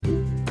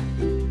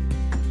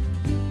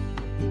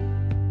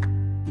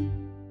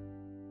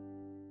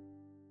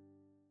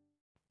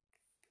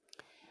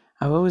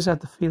I've always had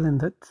the feeling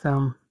that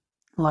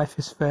life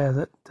is fair,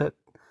 that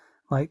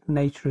like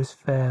nature is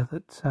fair,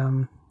 that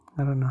I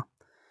don't know,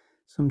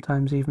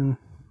 sometimes even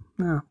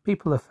no,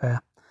 people are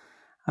fair.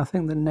 I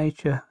think that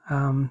nature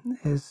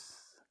is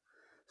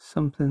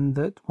something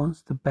that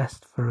wants the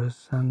best for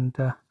us, and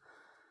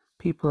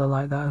people are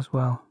like that as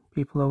well.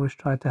 People always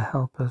try to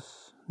help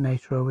us.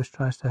 Nature always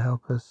tries to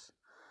help us.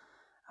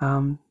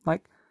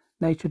 Like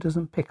nature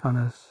doesn't pick on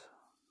us.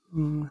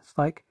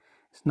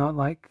 It's not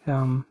like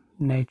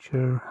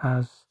nature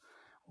has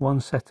one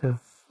set of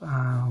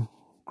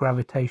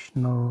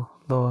gravitational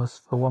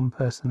laws for one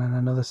person and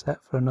another set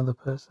for another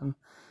person,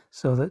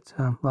 so that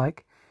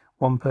like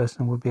one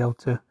person would be able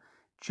to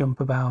jump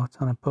about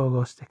on a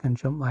pogo stick and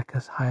jump like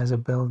as high as a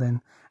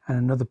building, and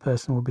another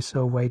person would be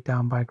so weighed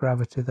down by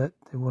gravity that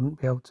they wouldn't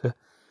be able to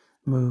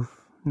move.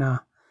 Nah,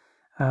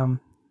 um,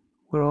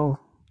 we're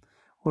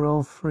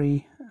all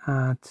free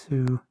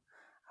to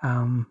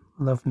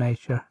love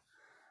nature,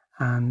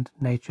 and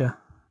nature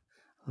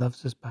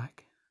loves us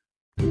back.